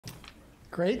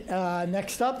Great.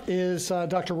 Next up is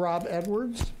Dr. Rob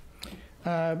Edwards.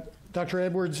 Dr.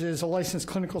 Edwards is a licensed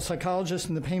clinical psychologist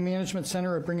in the Pain Management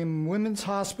Center at Brigham Women's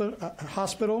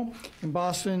Hospital in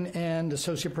Boston and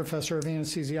associate professor of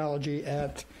anesthesiology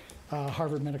at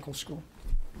Harvard Medical School.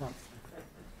 Rob.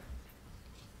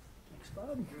 Thanks,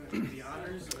 Bob. The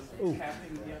honors of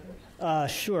tapping the other.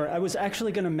 Sure. I was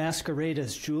actually going to masquerade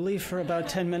as Julie for about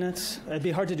 10 minutes. It'd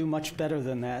be hard to do much better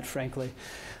than that, frankly.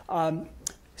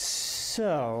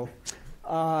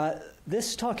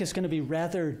 This talk is going to be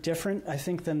rather different, I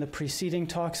think, than the preceding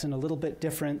talks and a little bit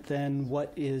different than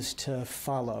what is to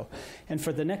follow. And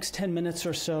for the next 10 minutes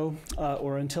or so,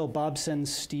 or until Bob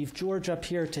sends Steve George up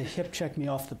here to hip check me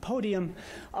off the podium,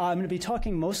 I'm going to be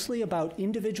talking mostly about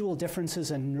individual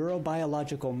differences in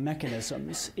neurobiological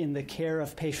mechanisms in the care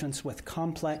of patients with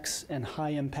complex and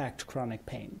high-impact chronic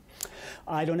pain.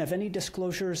 I don't have any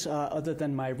disclosures other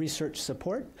than my research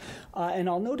support. And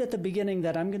I'll note at the beginning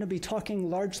that I'm going to be talking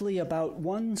largely about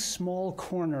one small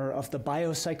corner of the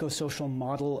biopsychosocial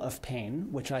model of pain,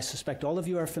 which I suspect all of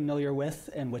you are familiar with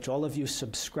and which all of you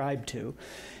subscribe to,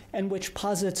 and which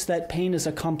posits that pain is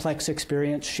a complex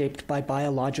experience shaped by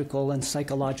biological and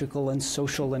psychological and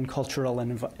social and cultural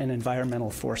and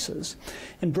environmental forces.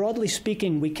 And broadly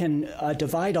speaking, we can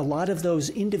divide a lot of those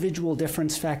individual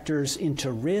difference factors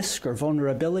into risk or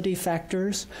vulnerability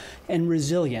factors and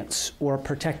resilience or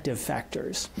protective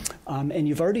factors. And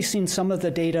you've already seen some of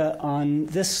the data on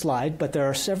this slide, but there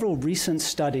are several recent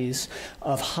studies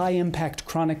of high-impact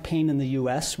chronic pain in the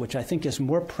US, which I think is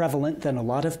more prevalent than a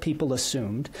lot of people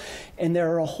assumed. And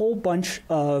there are a whole bunch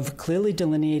of clearly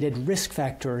delineated risk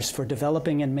factors for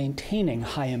developing and maintaining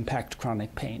high-impact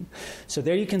chronic pain. So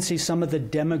there you can see some of the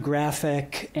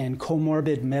demographic and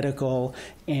comorbid medical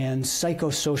and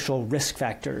psychosocial risk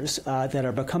factors that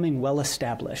are becoming well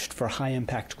established for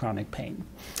high-impact chronic pain.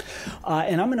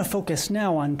 And I'm going to focus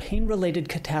now on pain-related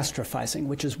catastrophizing,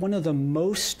 which is one of the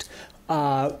most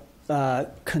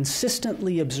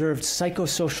consistently observed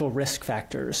psychosocial risk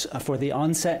factors for the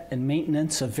onset and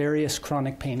maintenance of various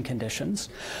chronic pain conditions.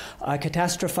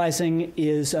 Catastrophizing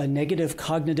is a negative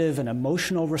cognitive and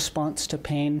emotional response to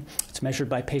pain. It's measured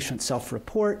by patient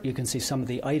self-report. You can see some of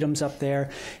the items up there.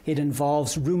 It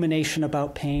involves rumination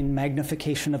about pain,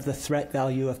 magnification of the threat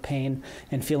value of pain,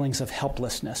 and feelings of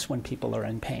helplessness when people are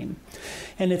in pain.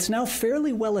 And it's now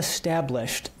fairly well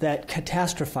established that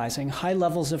catastrophizing, high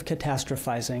levels of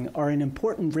catastrophizing, are an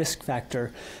important risk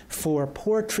factor for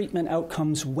poor treatment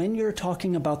outcomes when you're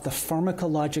talking about the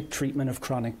pharmacologic treatment of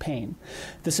chronic pain.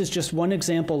 This is just one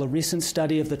example, a recent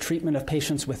study of the treatment of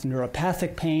patients with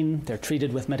neuropathic pain. They're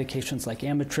treated with medications like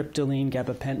amitriptyline,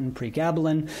 gabapentin,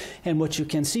 pregabalin. And what you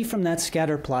can see from that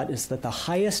scatter plot is that the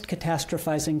highest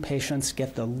catastrophizing patients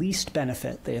get the least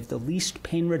benefit. They have the least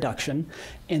pain reduction,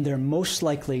 and they're most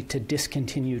likely to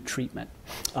discontinue treatment.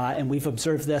 And we've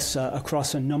observed this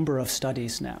across a number of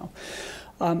studies now.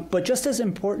 But just as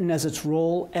important as its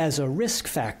role as a risk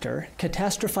factor,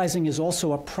 catastrophizing is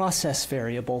also a process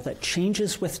variable that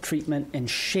changes with treatment and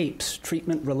shapes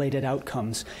treatment-related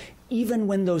outcomes, even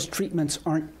when those treatments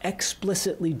aren't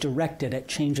explicitly directed at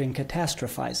changing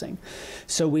catastrophizing.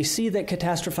 So we see that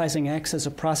catastrophizing acts as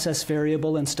a process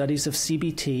variable in studies of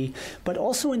CBT, but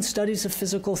also in studies of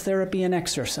physical therapy and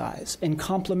exercise, in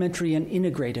complementary and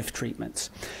integrative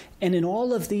treatments. And in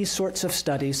all of these sorts of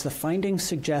studies, the findings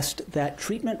suggest that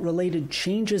treatment-related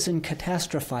changes in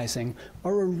catastrophizing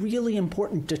are a really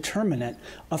important determinant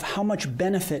of how much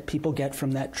benefit people get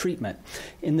from that treatment.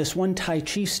 In this one Tai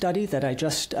Chi study that I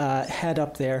just had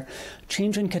up there,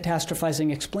 change in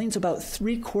catastrophizing explains about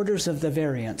 3/4 of the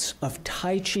variance of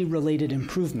Tai Chi-related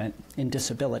improvement in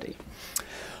disability.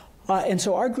 And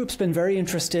so our group's been very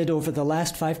interested over the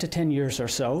last 5 to 10 years or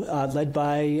so, led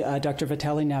by Dr.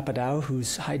 Vitaly Napadau,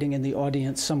 who's hiding in the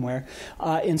audience somewhere,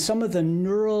 in some of the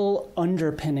neural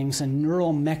underpinnings and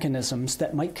neural mechanisms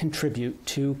that might contribute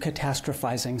to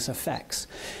catastrophizing's effects.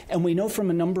 And we know from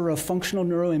a number of functional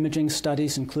neuroimaging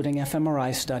studies, including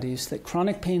fMRI studies, that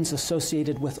chronic pain is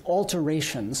associated with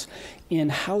alterations in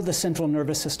how the central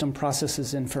nervous system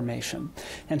processes information,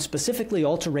 and specifically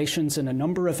alterations in a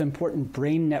number of important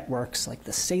brain networks like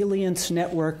the salience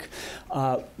network,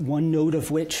 one node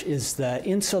of which is the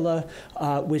insula,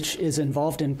 which is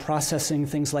involved in processing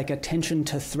things like attention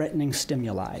to threatening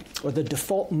stimuli, or the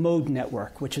default mode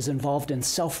network, which is involved in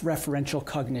self-referential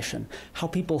cognition, how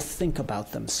people think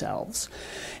about themselves.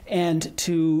 And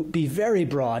to be very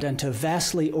broad and to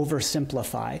vastly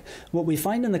oversimplify, what we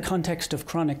find in the context of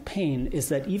chronic pain is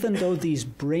that even though these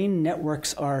brain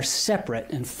networks are separate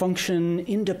and function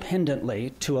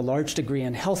independently to a large degree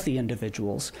in healthy healthy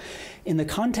individuals. In the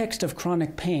context of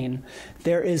chronic pain,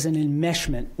 there is an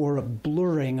enmeshment or a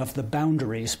blurring of the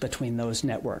boundaries between those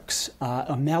networks,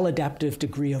 a maladaptive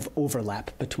degree of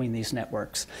overlap between these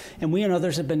networks. And we and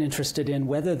others have been interested in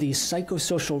whether these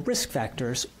psychosocial risk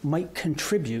factors might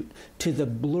contribute to the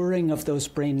blurring of those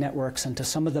brain networks and to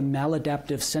some of the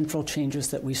maladaptive central changes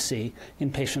that we see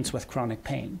in patients with chronic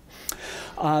pain.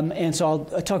 And so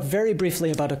I'll talk very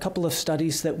briefly about a couple of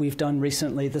studies that we've done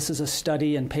recently. This is a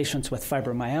study in patients with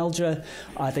fibromyalgia.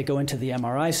 They go into the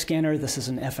MRI scanner. This is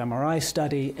an fMRI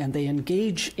study, and they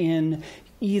engage in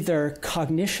either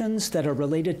cognitions that are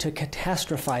related to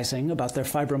catastrophizing about their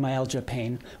fibromyalgia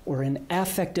pain or in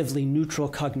affectively neutral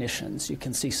cognitions. You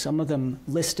can see some of them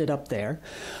listed up there.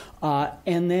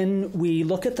 And then we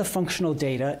look at the functional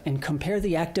data and compare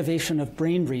the activation of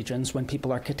brain regions when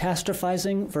people are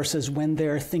catastrophizing versus when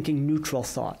they're thinking neutral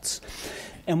thoughts.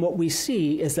 And what we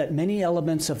see is that many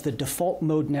elements of the default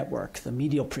mode network, the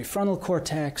medial prefrontal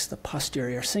cortex, the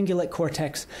posterior cingulate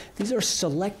cortex, these are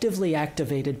selectively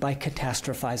activated by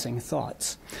catastrophizing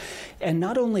thoughts. And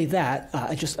not only that,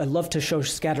 I love to show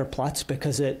scatter plots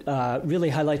because it really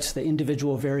highlights the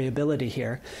individual variability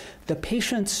here. The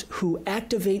patients who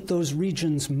activate those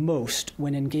regions most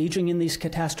when engaging in these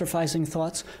catastrophizing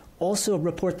thoughts also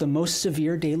report the most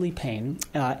severe daily pain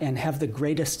and have the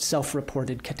greatest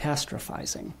self-reported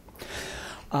catastrophizing.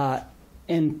 Oh,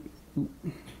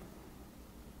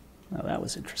 that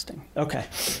was interesting. Okay.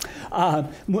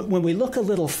 When we look a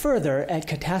little further at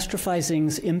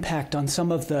catastrophizing's impact on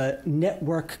some of the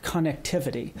network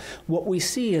connectivity, what we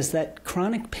see is that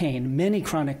chronic pain, many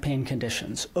chronic pain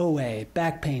conditions, OA,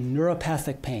 back pain,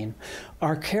 neuropathic pain,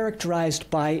 are characterized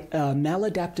by a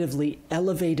maladaptively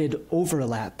elevated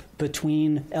overlap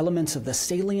between elements of the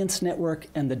salience network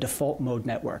and the default mode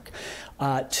network.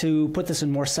 To put this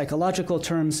in more psychological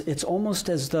terms, it's almost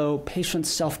as though patients'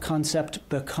 self-concept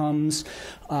becomes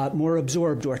more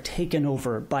absorbed or taken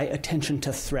over by attention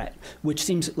to threat, which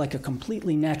seems like a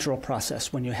completely natural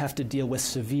process when you have to deal with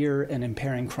severe and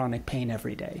impairing chronic pain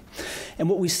every day. And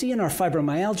what we see in our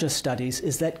fibromyalgia studies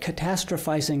is that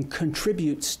catastrophizing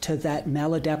contributes to that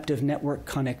maladaptive network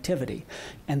connectivity.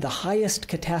 And the highest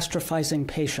catastrophizing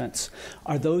patients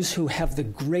are those who have the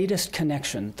greatest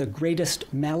connection, the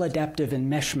greatest maladaptive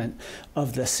enmeshment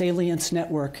of the salience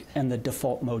network and the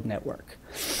default mode network.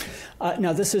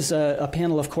 Now, this is a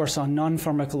panel, of course, on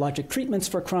non-pharmacologic treatments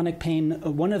for chronic pain.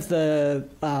 One of the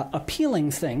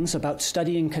appealing things about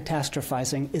studying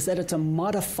catastrophizing is that it's a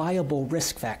modifiable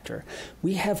risk factor.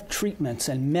 We have treatments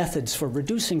and methods for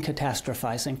reducing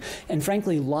catastrophizing, and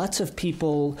frankly, lots of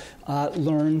people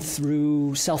learn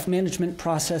through self-management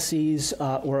processes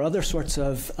or other sorts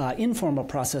of informal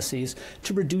processes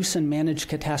to reduce and manage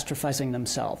catastrophizing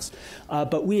themselves.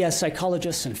 But we as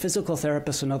psychologists and physical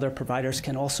therapists and other providers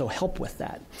can also help with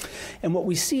that. And what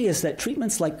we see is that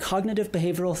treatments like cognitive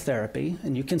behavioral therapy,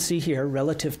 and you can see here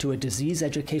relative to a disease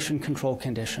education control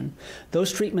condition,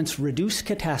 those treatments reduce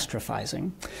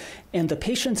catastrophizing. And the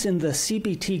patients in the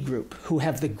CBT group who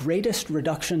have the greatest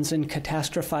reductions in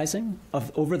catastrophizing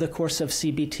over the course of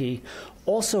CBT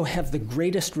also have the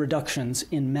greatest reductions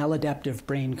in maladaptive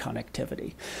brain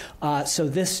connectivity. So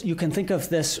you can think of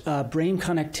this brain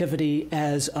connectivity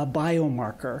as a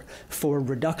biomarker for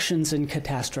reductions in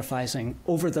catastrophizing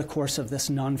over the course of this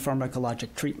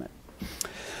non-pharmacologic treatment.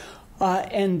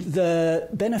 And the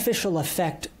beneficial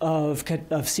effect of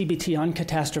CBT on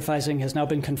catastrophizing has now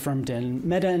been confirmed in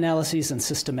meta-analyses and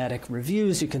systematic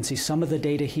reviews. You can see some of the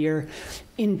data here.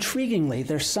 Intriguingly,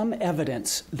 there's some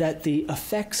evidence that the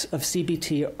effects of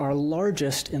CBT are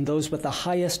largest in those with the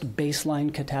highest baseline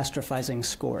catastrophizing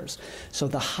scores. So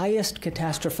the highest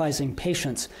catastrophizing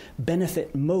patients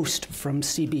benefit most from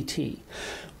CBT.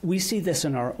 We see this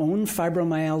in our own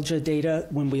fibromyalgia data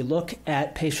when we look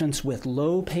at patients with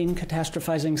low pain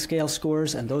catastrophizing scale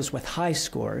scores and those with high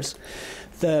scores.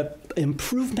 The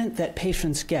improvement that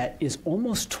patients get is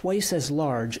almost twice as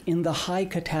large in the high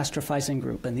catastrophizing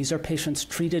group, and these are patients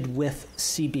treated with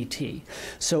CBT.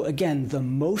 So again, the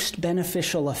most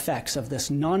beneficial effects of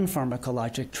this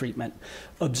non-pharmacologic treatment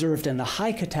observed in the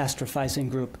high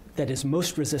catastrophizing group that is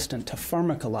most resistant to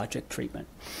pharmacologic treatment.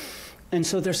 And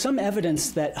so there's some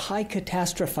evidence that high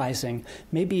catastrophizing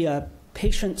may be a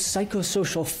patient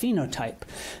psychosocial phenotype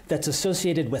that's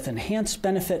associated with enhanced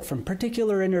benefit from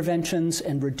particular interventions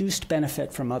and reduced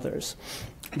benefit from others.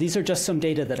 These are just some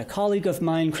data that a colleague of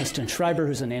mine, Kristen Schreiber,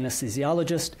 who's an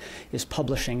anesthesiologist, is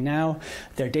publishing now.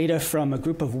 They're data from a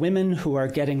group of women who are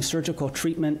getting surgical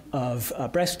treatment of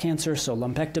breast cancer, so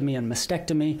lumpectomy and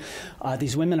mastectomy.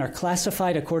 These women are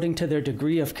classified according to their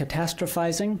degree of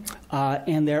catastrophizing,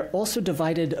 and they're also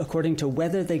divided according to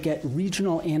whether they get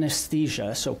regional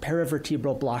anesthesia, so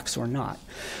paravertebral blocks or not.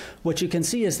 What you can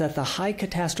see is that the high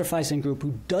catastrophizing group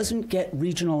who doesn't get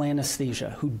regional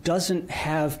anesthesia, who doesn't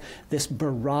have this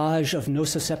barrage of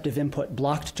nociceptive input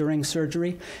blocked during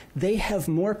surgery, they have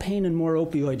more pain and more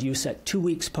opioid use at 2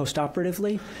 weeks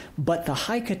postoperatively, but the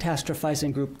high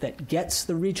catastrophizing group that gets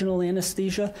the regional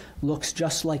anesthesia looks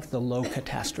just like the low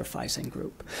catastrophizing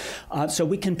group. So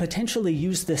we can potentially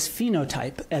use this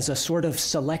phenotype as a sort of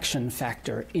selection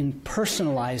factor in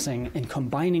personalizing and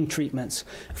combining treatments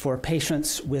for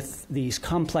patients with these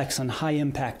complex and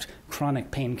high-impact chronic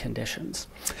pain conditions.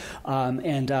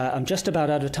 I'm just about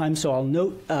out of time, so I'll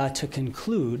note to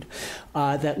conclude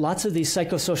that lots of these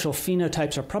psychosocial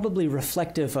phenotypes are probably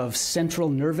reflective of central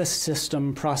nervous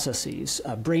system processes,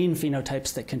 brain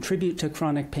phenotypes that contribute to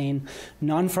chronic pain.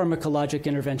 Non-pharmacologic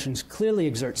interventions clearly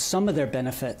exert some of their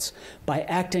benefits by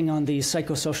acting on these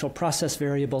psychosocial process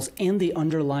variables and the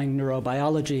underlying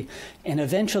neurobiology. And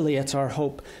eventually, it's our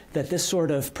hope that this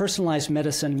sort of personalized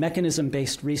medicine,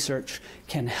 mechanism-based research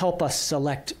can help us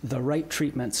select the right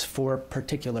treatments for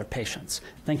particular patients.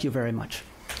 Thank you very much.